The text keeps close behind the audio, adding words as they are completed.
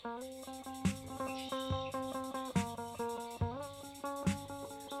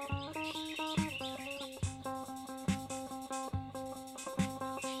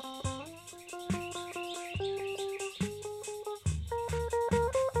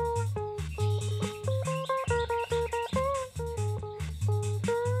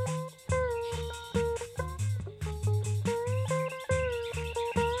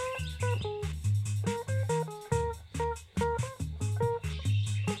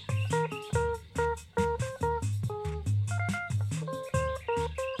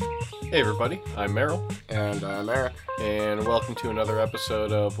Hey everybody, I'm Merrill, And I'm Eric. and welcome to another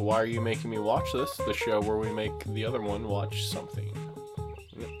episode of Why Are You Making Me Watch This? The show where we make the other one watch something.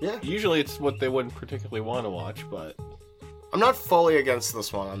 Yeah. Usually it's what they wouldn't particularly want to watch, but I'm not fully against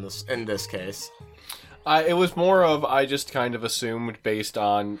this one in this case. it was more of I just kind of assumed based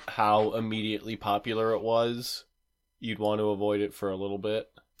on how immediately popular it was, you'd want to avoid it for a little bit.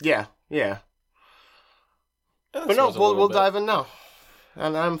 Yeah. And But no, this was a little we'll bit. dive in now.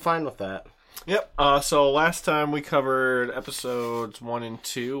 And I'm fine with that. Yep. So last time we covered episodes 1 and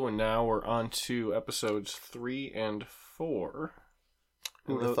 2, and now we're on to episodes 3 and 4.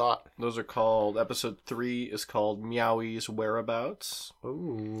 Who would have thought? Those are called, episode 3 is called Meowy's Whereabouts,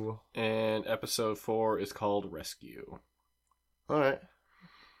 Ooh. and episode 4 is called Rescue. Alright.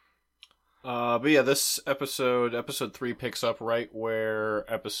 But yeah, this episode 3 picks up right where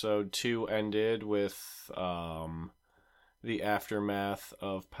episode 2 ended with, the aftermath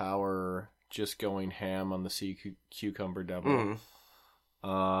of Power just going ham on the sea cucumber devil.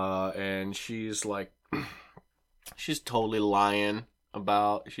 And she's like, she's totally lying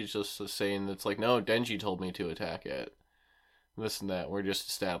about, she's just saying it's like, no, Denji told me to attack it. This and that. We're just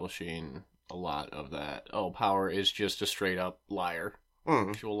establishing a lot of that. Oh, Power is just a straight up liar.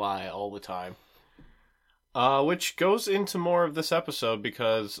 She will lie all the time. Which goes into more of this episode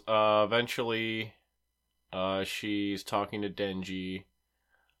because eventually she's talking to Denji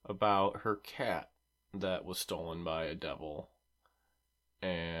about her cat that was stolen by a devil.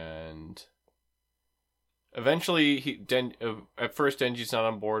 And eventually, at first Denji's not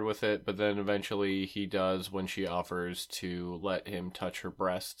on board with it, but then eventually he does when she offers to let him touch her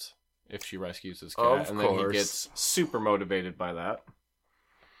breast if she rescues his cat. Of Then he course. gets super motivated by that.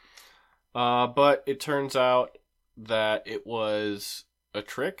 But it turns out that it was a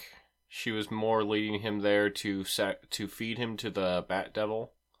trick. She was more leading him there to feed him to the Bat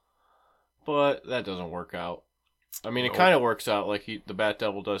Devil. But that doesn't work out. I mean, it kind of works out. Like, the Bat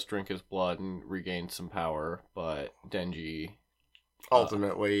Devil does drink his blood and regain some power, but Denji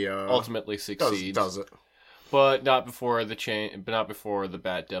ultimately succeeds. Does it. But not before the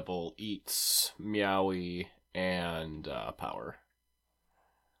Bat Devil eats Meowy and Power.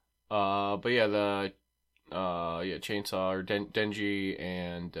 But yeah, Chainsaw or Denji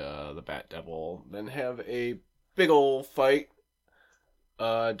and the Bat Devil then have a big ol' fight.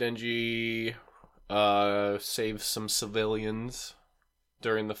 Denji saves some civilians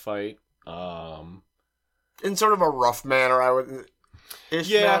during the fight. In sort of a rough manner, I would.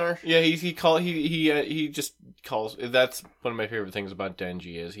 Manner. Yeah. He just calls. That's one of my favorite things about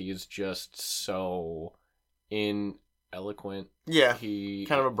Denji is he's just so ineloquent. Yeah. He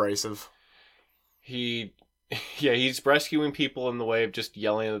kind of abrasive. He's rescuing people in the way of just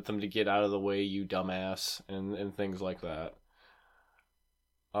yelling at them to get out of the way, you dumbass, and things like that.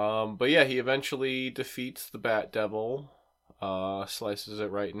 But yeah, he eventually defeats the Bat Devil, slices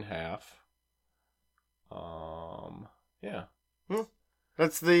it right in half. Yeah.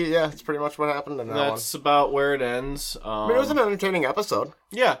 That's pretty much what happened in that one. That's about where it ends. I mean, it was an entertaining episode.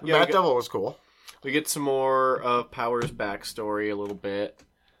 Yeah. The Bat Devil was cool. We get some more of Power's backstory a little bit.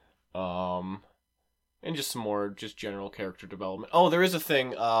 And just some more general character development. Oh, there is a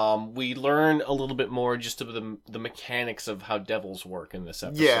thing. We learn a little bit more just of the mechanics of how devils work in this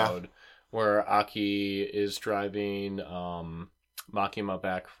episode. Yeah. Where Aki is driving Makima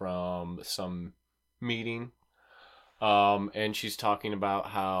back from some meeting. And she's talking about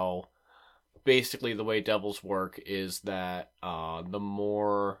how basically the way devils work is that the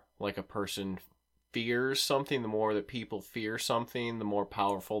more like a person fears something, the more that people fear something, the more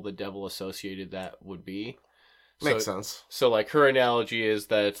powerful the devil associated that would be. Makes sense. So like her analogy is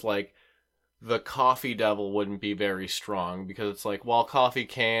that it's like the coffee devil wouldn't be very strong because it's like while coffee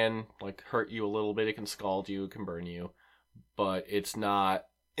can like hurt you a little bit, it can scald you, it can burn you, but it's not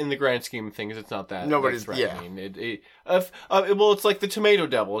in the grand scheme of things. It's not that threatening. Well, it's like the tomato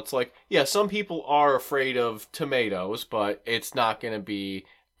devil. It's like some people are afraid of tomatoes, but it's not going to be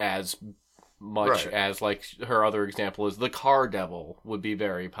as much as like her other example is the car devil would be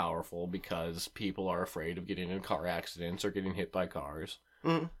very powerful because people are afraid of getting in car accidents or getting hit by cars.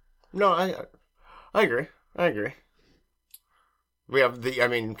 No, I agree. We have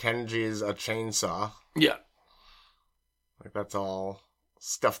Kenji's a chainsaw. Yeah. Like that's all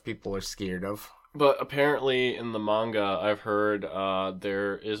stuff people are scared of. But apparently in the manga, I've heard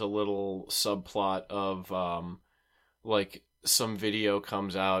there is a little subplot of like some video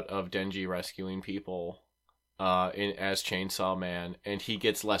comes out of Denji rescuing people as Chainsaw Man, and he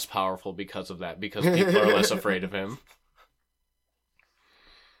gets less powerful because of that, because people are less afraid of him.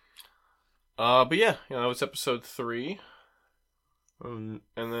 But yeah, that was episode 3. And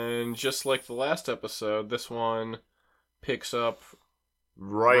then, just like the last episode, this one picks up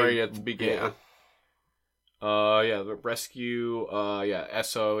right at the beginning. The rescue,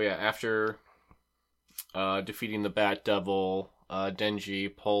 after defeating the Bat Devil,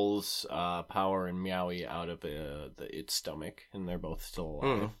 Denji pulls Power and Meowy out of its stomach, and they're both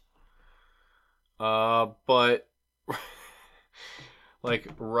still alive. But like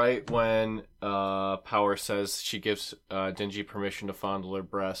right when Power says she gives Denji permission to fondle her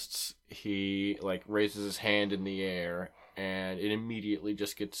breasts, he like raises his hand in the air, and it immediately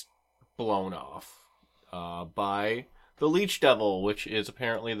just gets blown off by the Leech Devil, which is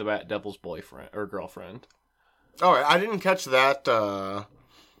apparently the Bat Devil's boyfriend or girlfriend. Oh, I didn't catch that.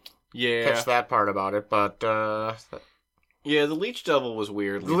 Catch that part about it, but yeah, the Leech Devil was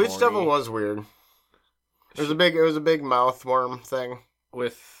weird. The Leech Devil was weird. It was a big mouth worm thing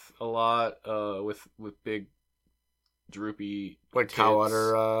with a lot with big droopy like cow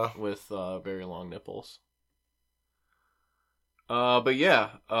udder with very long nipples. But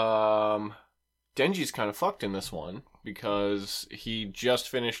yeah, Denji's kind of fucked in this one because he just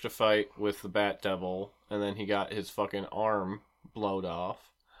finished a fight with the Bat Devil and then he got his fucking arm blowed off.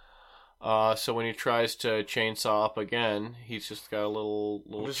 So when he tries to chainsaw up again, he's just got a little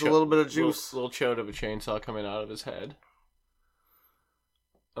bit of juice, little chode of a chainsaw coming out of his head.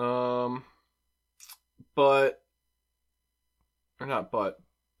 So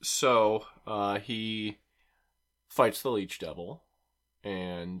he fights the Leech Devil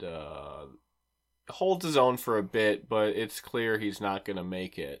and holds his own for a bit, but it's clear he's not gonna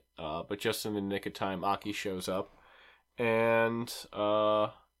make it. But just in the nick of time, Aki shows up and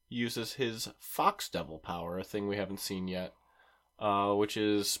uses his Fox Devil power, a thing we haven't seen yet, which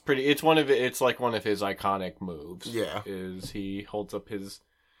is pretty. It's like one of his iconic moves. Yeah, is he holds up his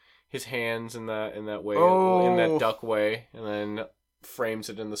hands in that way, in that duck way, and then frames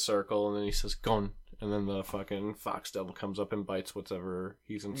it in the circle, and then he says "gon," and then the fucking Fox Devil comes up and bites whatever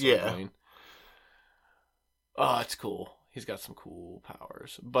he's encircling. Oh, it's cool. He's got some cool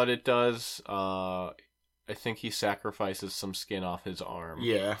powers, but it does. I think he sacrifices some skin off his arm.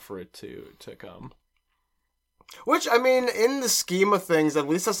 Yeah. For it to come. Which, I mean, in the scheme of things, at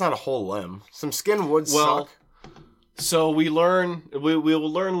least that's not a whole limb. Some skin would suck. So we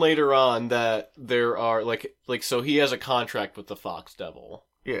will learn later on that there are so he has a contract with the Fox Devil.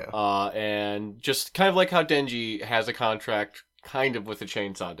 Yeah. And just kind of like how Denji has a contract kind of with the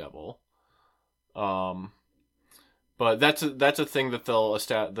Chainsaw Devil. But that's a thing that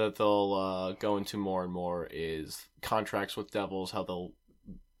they'll go into more and more is contracts with devils. How they'll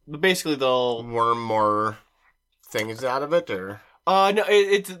worm more things out of it, or no,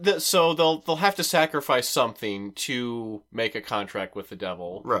 so they'll have to sacrifice something to make a contract with the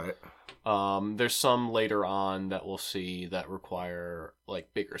devil, right? There's some later on that we'll see that require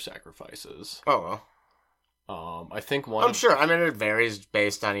like bigger sacrifices. Oh well. I think one. I'm sure. I mean, it varies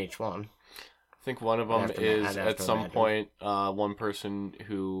based on each one. I think one of them is at some point one person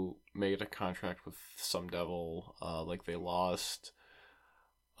who made a contract with some devil, like they lost.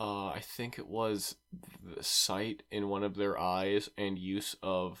 I think it was the sight in one of their eyes and use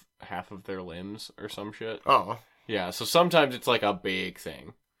of half of their limbs or some shit. Oh. Yeah, so sometimes it's like a big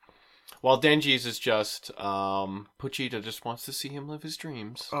thing. While Denji's is just, Pochita just wants to see him live his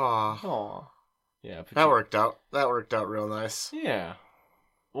dreams. Aww. Yeah, Pochita. That worked out real nice. Yeah.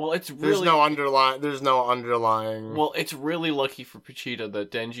 Well, it's really... There's no underlying... Well, it's really lucky for Pochita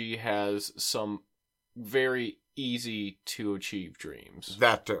that Denji has some very easy to achieve dreams.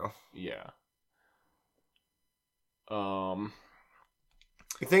 That too. Yeah. You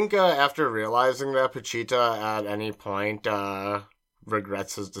think after realizing that Pochita at any point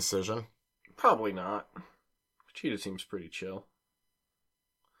regrets his decision? Probably not. Pochita seems pretty chill.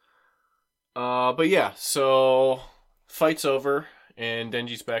 But yeah, so fight's over and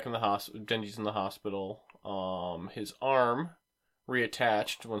Denji's back in the Denji's in the hospital. His arm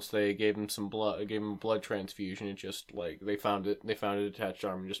reattached once they gave him a blood transfusion. It just like they found a detached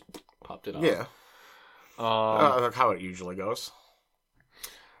arm and just popped it on. Yeah. Like how it usually goes.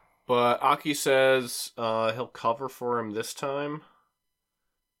 But Aki says he'll cover for him this time.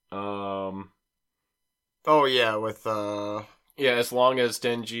 Oh yeah, with yeah, as long as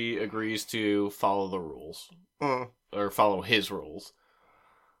Denji agrees to follow the rules. Or follow his rules.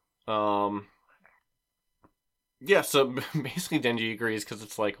 Yeah, so basically Denji agrees because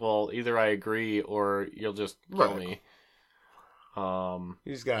it's like, well, either I agree or you'll just kill me.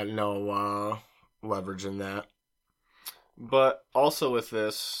 He's got no leverage in that. But also with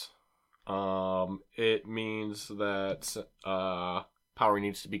this, it means that Power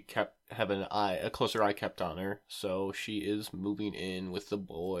needs to be have a closer eye kept on her. So she is moving in with the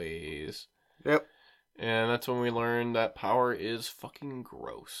boys. Yep. And that's when we learn that Power is fucking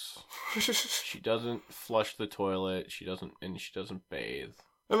gross. She doesn't flush the toilet. She doesn't bathe.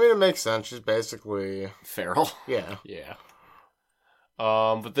 I mean, it makes sense. She's basically feral. Yeah. Yeah.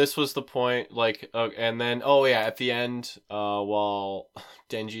 But this was the point, like, and then, at the end, while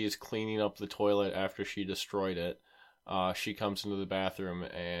Denji is cleaning up the toilet after she destroyed it, she comes into the bathroom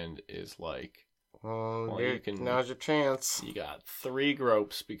and is like, now's your chance. You got 3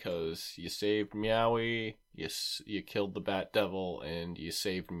 gropes because you saved Meowy, you killed the Bat Devil, and you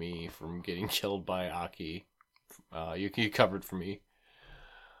saved me from getting killed by Aki. You covered for me.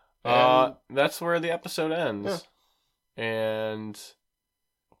 That's where the episode ends. Yeah. And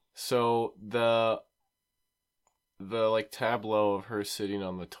so the like tableau of her sitting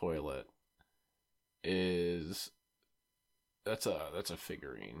on the toilet that's a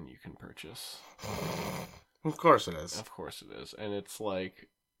figurine you can purchase. Of course it is. Of course it is. And it's like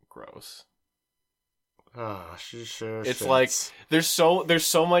gross. She sure It's shits. like there's so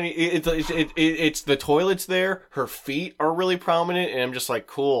many. It's the toilet's there. Her feet are really prominent, and I'm just like,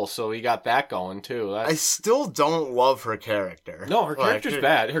 cool. So we got that going too. I still don't love her character. No, her character's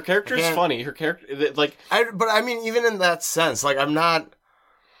bad. Her character's funny. Her character, like, but I mean, even in that sense, like, I'm not.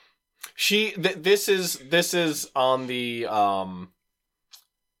 This is on the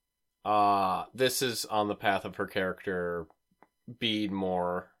this is on the path of her character being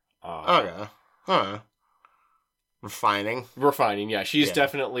more okay. Huh. Refining, yeah. She's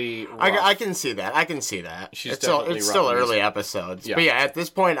definitely rough. I can see that. She's it's still early episodes. Yeah. But yeah, at this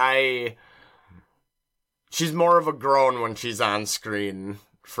point, she's more of a grown when she's on screen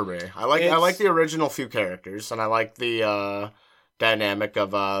for me. I like the original few characters, and I like the dynamic of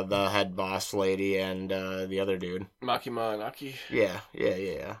the head boss lady and the other dude. Makima and Aki. Yeah.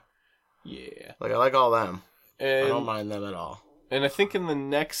 Yeah. Like, I like all them. And I don't mind them at all. And I think in the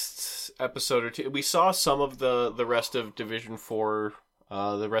next episode or two, we saw some of the rest of Division 4,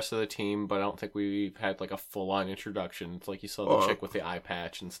 the rest of the team, but I don't think we've had like a full-on introduction. It's like you saw the chick with the eye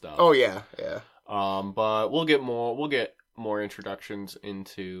patch and stuff. Oh, yeah. But we'll get more introductions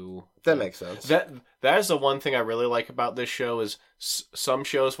into... That makes sense. That is the one thing I really like about this show is some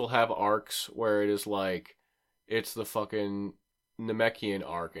shows will have arcs where it is like, it's the fucking Namekian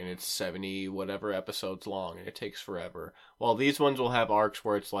arc and it's 70 whatever episodes long and it takes forever. While these ones will have arcs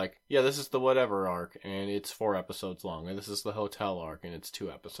where it's like, yeah, this is the whatever arc and it's 4 episodes long, and this is the hotel arc and it's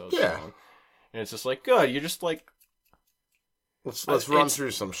 2 episodes long. And it's just like, good, you're just like, let's run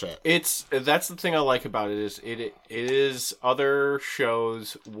through some shit. That's the thing I like about it is it is other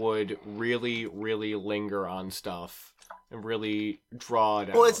shows would really, really linger on stuff and really draw it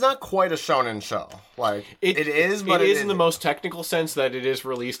out. Well, it's not quite a shonen show. Like, it is, but it is in the most technical sense that it is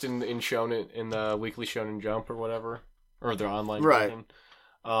released in shonen, in the Weekly Shonen Jump or whatever, or their online version.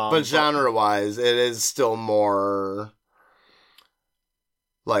 But genre-wise, it is still more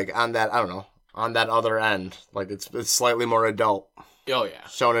like on that, I don't know, on that other end. Like, it's slightly more adult. Oh, yeah.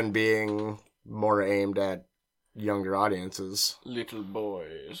 Shonen being more aimed at younger audiences. Little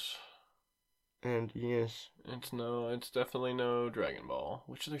boys. And yes. It's definitely no Dragon Ball,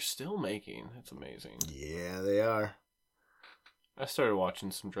 which they're still making. It's amazing. Yeah, they are. I started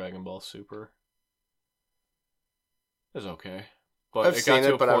watching some Dragon Ball Super. It was okay. But I've seen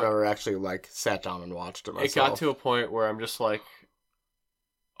it, but I've never actually like sat down and watched it myself. It got to a point where I'm just like,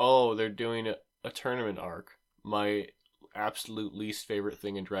 oh, they're doing a tournament arc. My absolute least favorite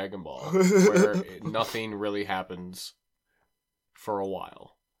thing in Dragon Ball, where nothing really happens for a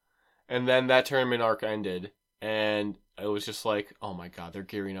while. And then that tournament arc ended, and it was just like, oh my god, they're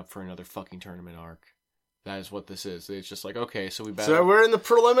gearing up for another fucking tournament arc. That is what this is. It's just like, okay, so we better... So we're in the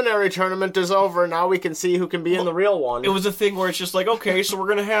preliminary tournament is over, now we can see who can be in the real one. It was a thing where it's just like, okay, so we're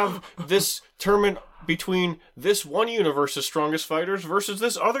going to have this tournament between this one universe's strongest fighters versus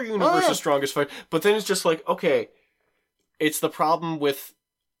this other universe's strongest fighter. But then it's just like, okay, it's the problem with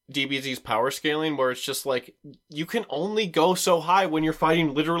DBZ's power scaling where it's just like, you can only go so high when you're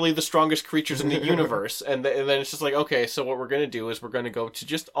fighting literally the strongest creatures in the universe. and then it's just like, okay, so what we're going to do is we're going to go to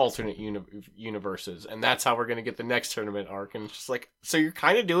just alternate universes. And that's how we're going to get the next tournament arc. And it's just like, so you're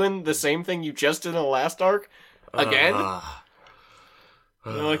kind of doing the same thing you just did in the last arc again? And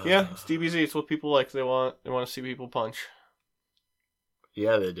they're like, yeah, it's DBZ. It's what people like. They want to see people punch.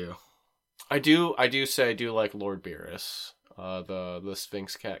 Yeah, they do. I do like Lord Beerus. The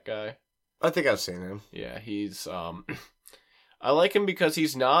Sphinx cat guy. I think I've seen him. Yeah, he's I like him because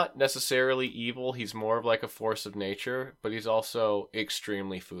he's not necessarily evil. He's more of like a force of nature, but he's also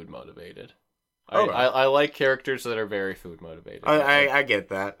extremely food motivated. Okay. I like characters that are very food motivated. I get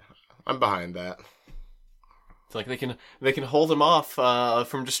that. I'm behind that. It's like they can hold them off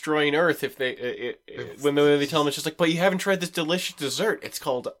from destroying Earth if when they tell them it's just like, but you haven't tried this delicious dessert. It's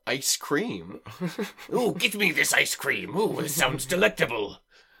called ice cream. Ooh, give me this ice cream. Ooh, it sounds delectable.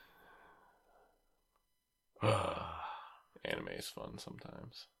 Anime is fun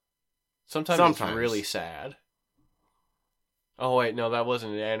sometimes. Sometimes it's really sad. Oh wait, no, that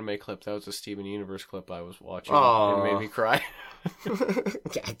wasn't an anime clip. That was a Steven Universe clip I was watching. It made me cry.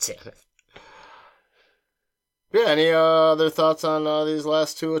 God damn it. Yeah, any other thoughts on these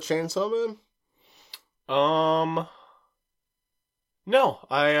last two of Chainsaw Man? No,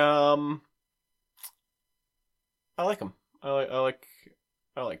 I like them.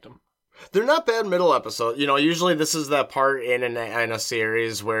 I liked them. They're not bad middle episodes. You know, usually this is that part in a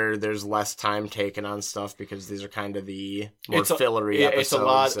series where there's less time taken on stuff because these are kind of the more fillery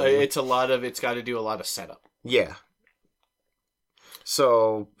episodes. It's got to do a lot of setup. Yeah.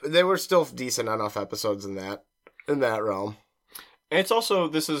 So they were still decent enough episodes in that realm. And it's also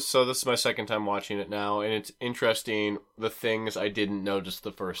this is my second time watching it now, and it's interesting the things I didn't notice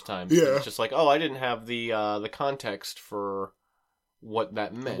the first time. Yeah. It's just like, oh, I didn't have the context for what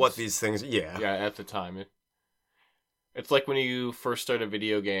that meant. What these things, yeah. Yeah, at the time. It's like when you first start a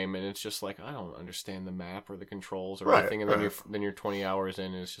video game and it's just like, I don't understand the map or the controls or anything, and then you're 20 hours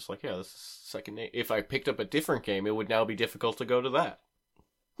in and it's just like, yeah, this is second. If I picked up a different game, it would now be difficult to go to that.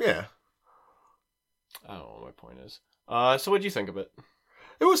 Yeah. I don't know what my point is. So what do you think of it?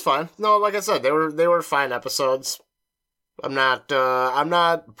 It was fine. No, like I said, they were fine episodes. I'm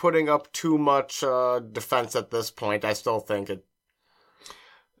not putting up too much defense at this point. I still think it.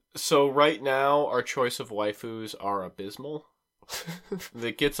 So right now, our choice of waifus are abysmal.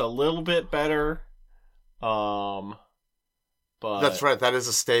 It gets a little bit better, but that's right. That is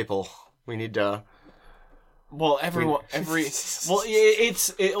a staple. We need to. Well,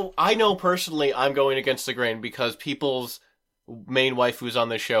 I know personally I'm going against the grain because people's main waifus on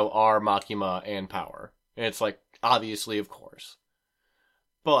the show are Makima and Power, and it's like obviously, of course,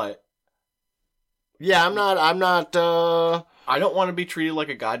 but. Yeah, I'm not, I don't want to be treated like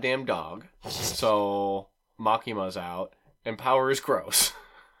a goddamn dog, so Makima's out, and Power is gross.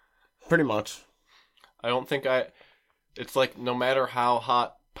 Pretty much. I don't think it's like, no matter how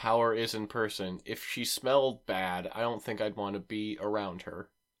hot Power is in person, if she smelled bad, I don't think I'd want to be around her.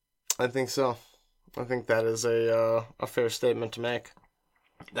 I think so. I think that is a fair statement to make.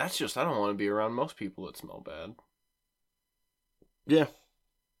 That's just, I don't want to be around most people that smell bad. Yeah.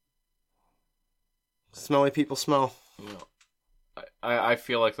 Smelly people smell. You know, I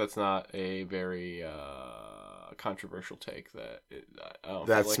feel like that's not a very controversial take. That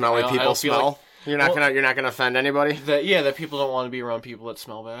smelly people smell. Like, you're not gonna offend anybody. That people don't want to be around people that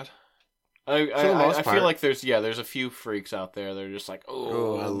smell bad. I feel like there's a few freaks out there that are just like,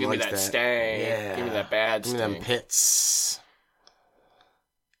 oh, give me that stank, give me that bad stank, give me them pits.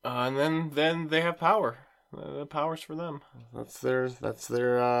 And then they have Power. The Power's for them. That's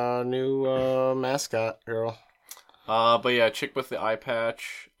their new mascot girl. But yeah, chick with the eye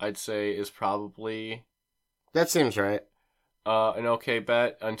patch, I'd say is probably. That seems right. An okay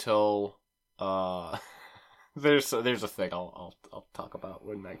bet until there's a thing I'll talk about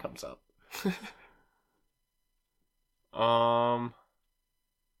when that comes up. But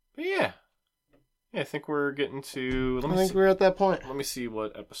yeah, I think we're getting to. I think we're at that point. Let me see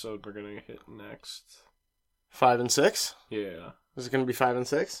what episode we're gonna hit next. 5 and 6? Yeah. Is it going to be 5 and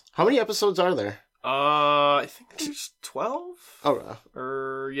 6? How many episodes are there? I think there's 12. Oh,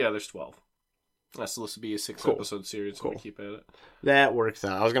 there's 12. That's supposed to be a 6-episode series. Cool. So we keep at it. That works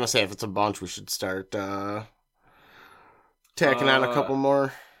out. I was going to say, if it's a bunch, we should start tacking on a couple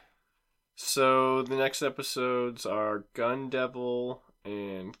more. So, the next episodes are Gun Devil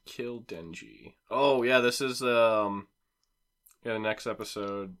and Kill Denji. Oh, yeah, this is, the next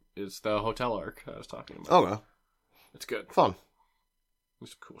episode is the hotel arc I was talking about. Oh, well. It's good. Fun.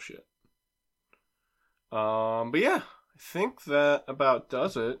 It's cool shit. But yeah, I think that about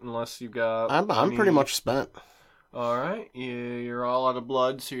does it, unless you got... I'm pretty much spent. Alright, you're all out of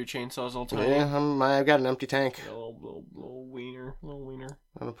blood, so your chainsaw's all tiny. Yeah, I've got an empty tank. A little wiener.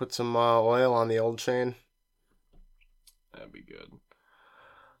 I'm gonna put some oil on the old chain. That'd be good.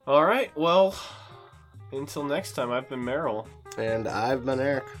 Alright, well, until next time, I've been Meryl. And I've been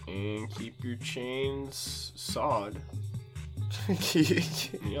Eric. And keep your chains sawed.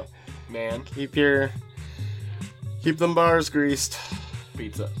 Yep, man. Keep them bars greased.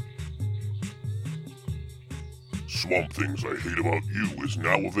 Pizza. Swamp Things I Hate About You is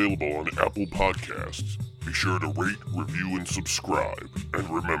now available on Apple Podcasts. Be sure to rate, review, and subscribe. And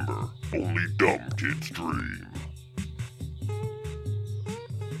remember, only dumb kids dream.